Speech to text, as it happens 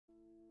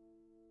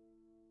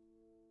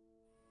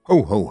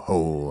Ho ho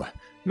ho!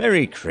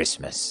 Merry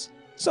Christmas!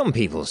 Some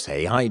people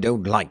say I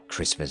don't like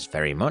Christmas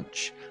very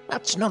much.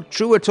 That's not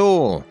true at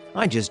all.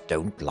 I just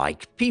don't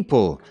like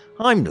people.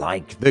 I'm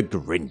like the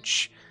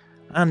Grinch.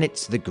 And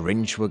it's the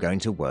Grinch we're going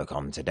to work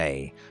on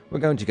today. We're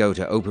going to go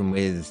to Open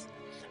With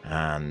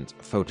and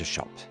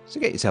Photoshop. So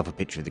get yourself a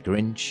picture of the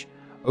Grinch,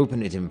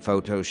 open it in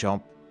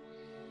Photoshop.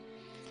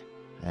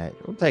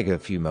 It'll take a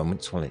few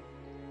moments while it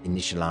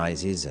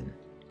initializes and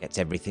gets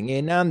everything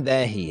in, and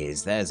there he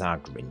is. There's our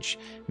Grinch.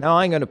 Now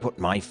I'm going to put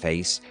my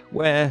face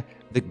where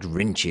the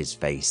Grinch's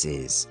face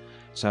is.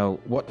 So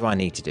what do I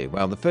need to do?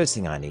 Well, the first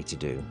thing I need to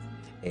do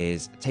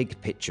is take a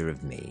picture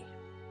of me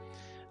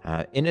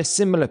in a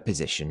similar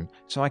position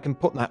so I can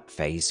put that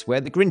face where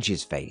the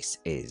Grinch's face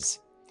is.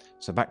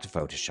 So back to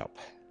Photoshop.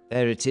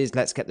 There it is.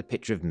 Let's get the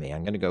picture of me.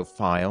 I'm going to go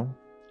File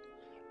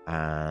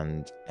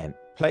and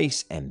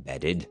Place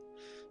Embedded.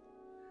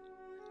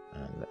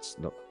 And let's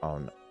look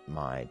on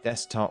my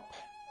desktop.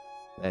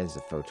 There's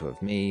a photo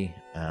of me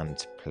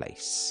and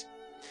place.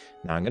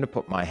 Now I'm going to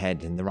put my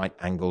head in the right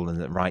angle and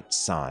the right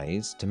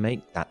size. To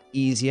make that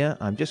easier,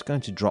 I'm just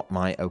going to drop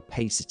my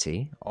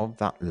opacity of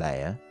that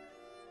layer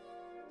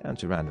down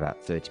to around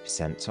about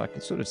 30%, so I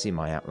can sort of see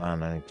my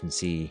outline and I can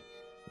see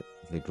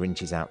the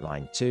Grinch's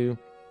outline too.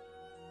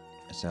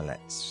 So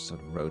let's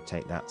sort of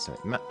rotate that so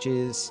it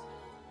matches.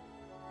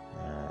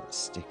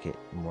 Stick it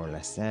more or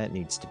less there. It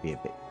needs to be a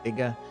bit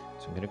bigger.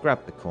 So I'm going to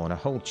grab the corner,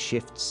 hold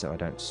shift so I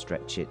don't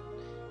stretch it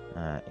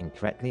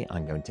incorrectly.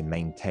 I'm going to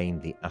maintain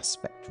the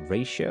aspect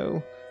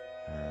ratio.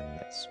 And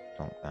let's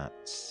plonk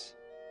that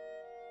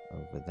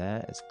over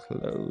there as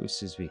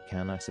close as we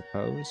can, I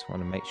suppose.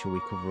 Want to make sure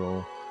we cover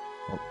all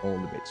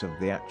the bits of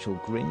the actual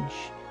Grinch.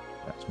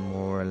 That's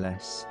more or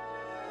less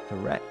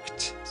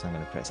correct. So I'm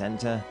going to press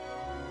enter.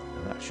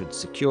 And that should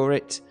secure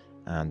it.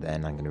 And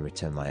then I'm going to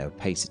return my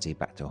opacity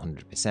back to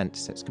 100%,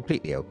 so it's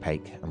completely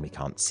opaque and we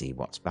can't see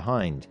what's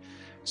behind.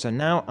 So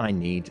now I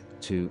need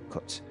to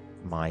cut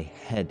my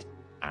head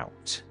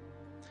out.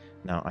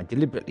 Now I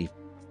deliberately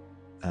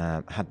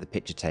had the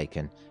picture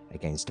taken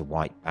against a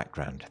white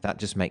background. That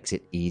just makes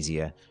it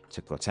easier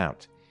to cut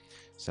out.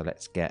 So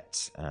let's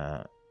get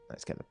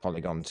the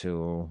polygon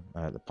tool,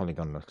 the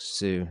polygon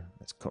lasso.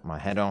 Let's cut my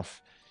head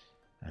off,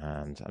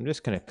 and I'm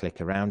just going to click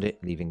around it,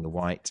 leaving the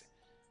white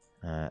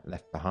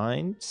left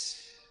behind,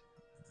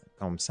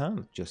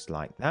 just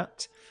like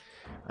that.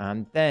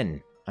 And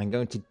then I'm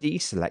going to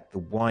deselect the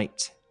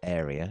white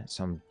area,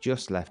 so I'm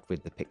just left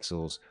with the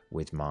pixels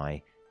with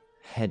my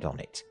head on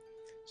it.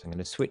 So I'm going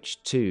to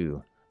switch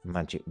to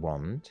Magic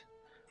Wand.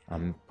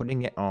 I'm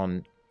putting it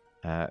on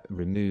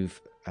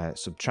remove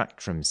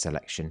subtract from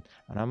selection,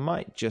 and I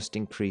might just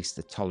increase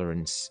the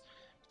tolerance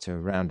to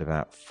around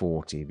about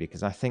 40,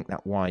 because I think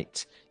that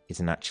white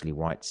isn't actually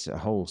white. It's a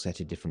whole set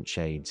of different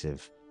shades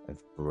of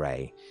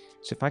grey.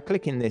 So if I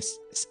click in this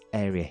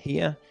area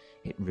here,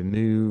 it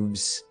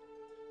removes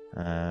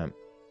that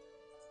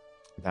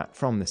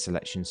from the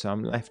selection, so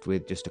I'm left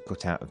with just a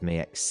cutout of me,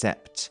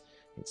 except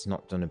it's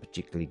not done a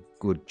particularly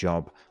good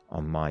job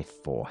on my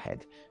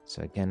forehead.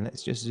 So again,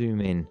 let's just zoom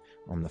in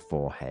on the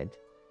forehead.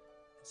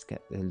 Let's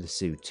get the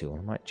lasso tool.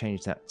 I might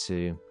change that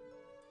to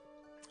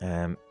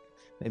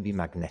maybe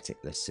magnetic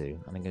lasso,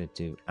 and I'm going to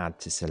do add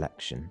to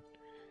selection,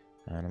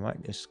 and I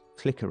might just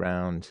click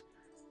around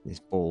this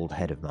bald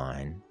head of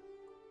mine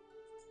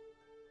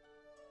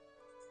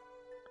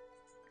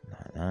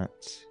like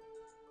that,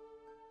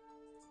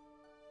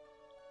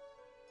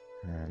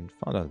 and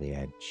follow the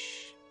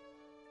edge.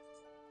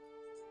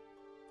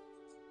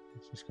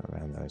 Let's just go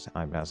around those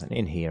eyebrows, and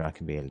in here I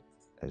can be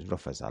as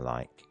rough as I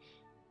like,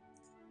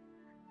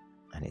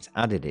 and it's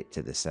added it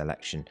to the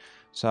selection.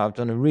 So I've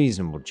done a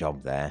reasonable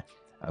job there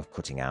of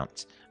cutting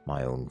out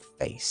my own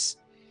face.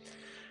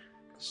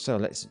 So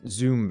let's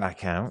zoom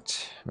back out,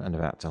 around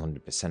about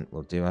 100%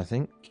 will do, I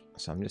think.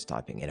 So I'm just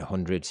typing in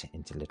 100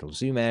 into a little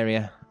zoom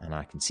area, and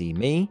I can see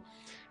me.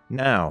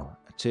 Now,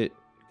 to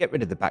get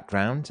rid of the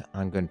background,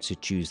 I'm going to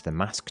choose the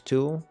mask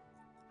tool,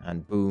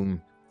 and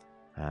boom,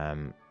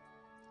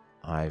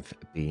 I've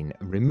been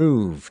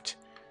removed.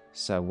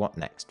 So what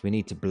next? We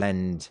need to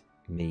blend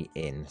me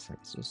in. So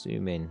let's just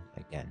zoom in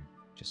again,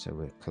 just so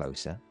we're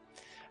closer.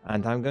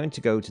 And I'm going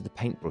to go to the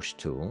Paintbrush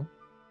tool.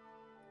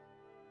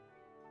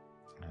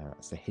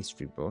 That's the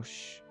history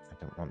brush. I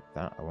don't want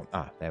that. I want,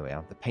 there we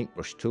are, the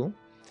Paintbrush tool.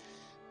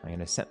 I'm going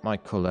to set my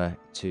color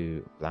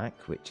to black,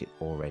 which it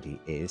already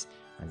is,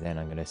 and then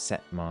I'm going to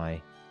set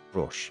my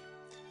brush.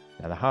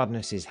 Now the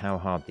hardness is how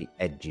hard the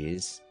edge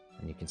is,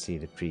 and you can see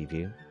the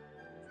preview.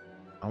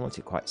 I want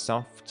it quite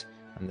soft,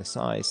 and the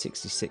size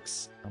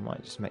 66, I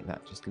might just make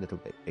that just a little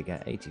bit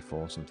bigger,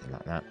 84, something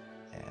like that.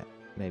 Yeah,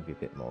 maybe a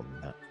bit more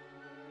than that.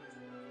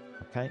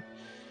 Okay,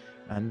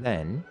 and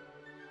then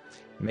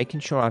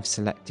making sure I've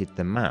selected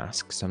the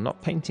mask, so I'm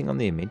not painting on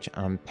the image,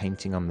 I'm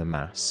painting on the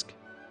mask.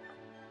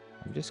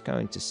 I'm just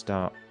going to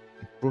start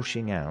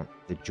brushing out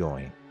the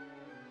join,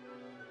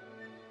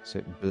 so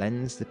it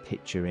blends the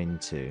picture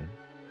into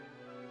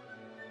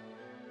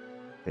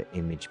the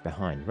image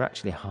behind. We're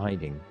actually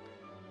hiding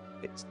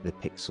the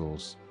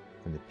pixels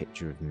from the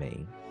picture of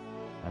me.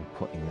 and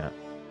putting that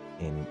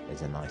in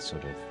as a nice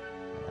sort of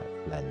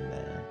blend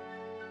there.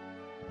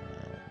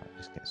 I'll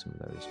just get some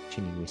of those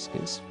chinny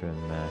whiskers from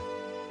the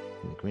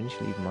Grinch,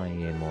 leave my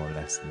ear more or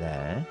less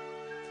there.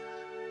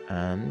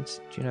 And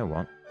do you know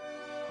what?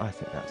 I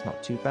think that's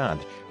not too bad.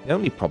 The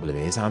only problem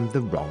is I'm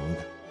the wrong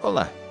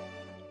colour.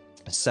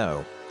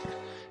 So,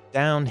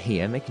 down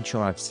here, making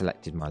sure I've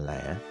selected my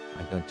layer,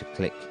 I'm going to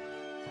click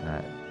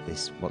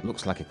this, what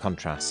looks like a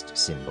contrast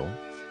symbol,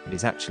 but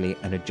is actually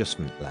an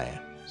adjustment layer.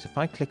 So if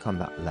I click on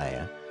that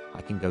layer,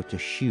 I can go to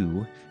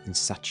hue and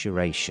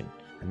saturation,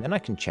 and then I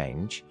can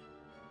change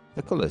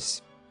the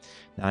colours.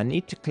 Now I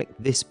need to click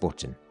this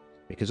button,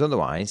 because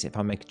otherwise, if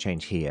I make a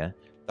change here,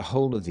 the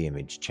whole of the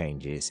image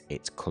changes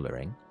its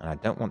colouring, and I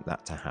don't want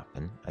that to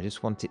happen. I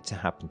just want it to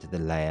happen to the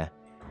layer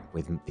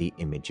with the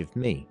image of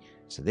me.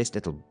 So this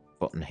little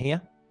button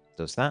here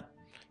does that.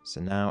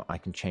 So now I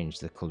can change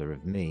the colour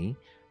of me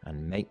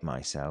and make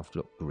myself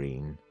look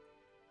green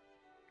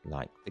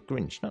like the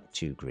Grinch, not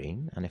too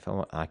green. And if I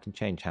want, I can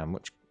change how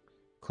much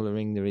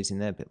colouring there is in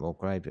there, a bit more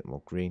grey, a bit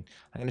more green.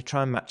 I'm going to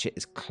try and match it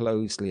as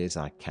closely as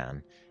I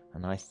can,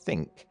 and I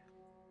think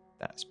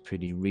that's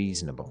pretty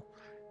reasonable.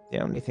 The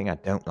only thing I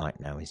don't like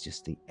now is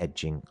just the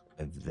edging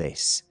of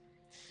this.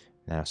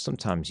 Now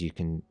sometimes you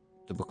can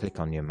double click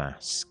on your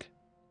mask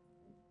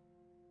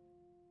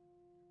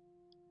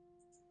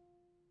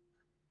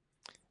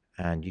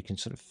and you can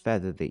sort of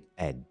feather the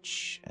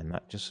edge, and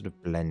that just sort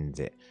of blends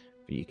it.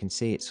 But you can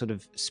see it's sort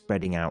of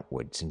spreading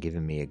outwards and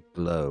giving me a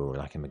glow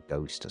like I'm a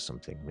ghost or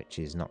something, which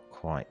is not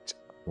quite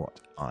what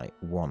I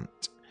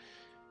want.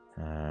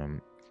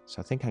 So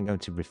I think I'm going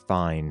to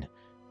refine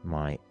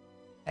my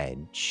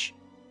edge.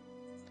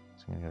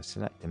 So I'm going to go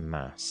select the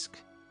mask,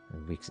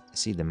 and we can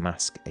see the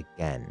mask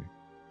again.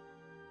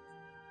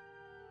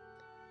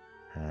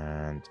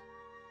 And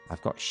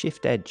I've got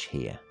shift edge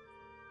here.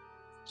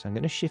 So I'm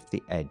going to shift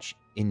the edge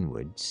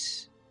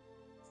inwards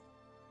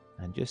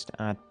and just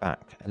add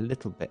back a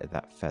little bit of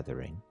that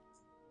feathering.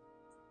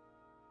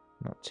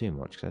 Not too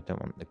much because I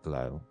don't want the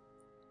glow.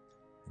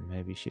 And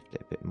maybe shift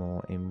it a bit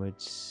more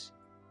inwards.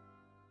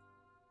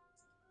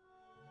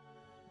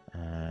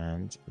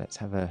 And let's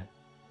have a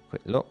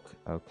quick look.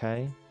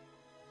 Okay.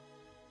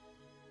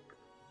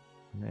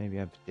 Maybe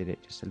I did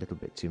it just a little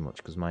bit too much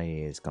because my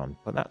ear's gone.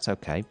 But that's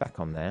okay. Back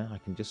on there. I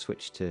can just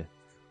switch to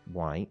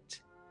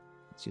white.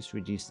 Let's just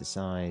reduce the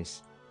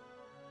size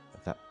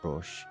of that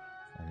brush.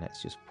 And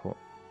let's just put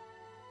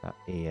that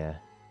ear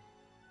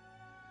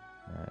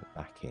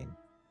back in.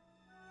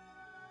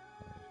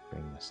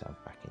 Bring myself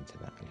back into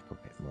that a little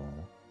bit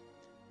more.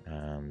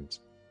 And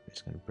I'm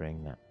just going to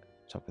bring that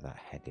top of that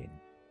head in.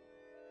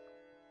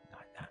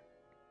 Like that.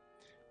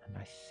 And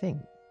I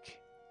think I'm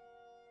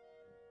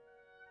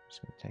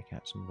just going to take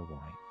out some of the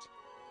white.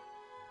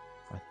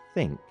 I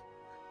think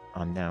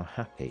I'm now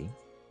happy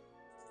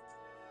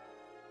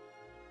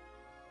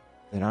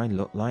that I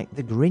look like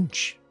the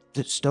Grinch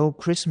that stole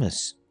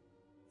Christmas.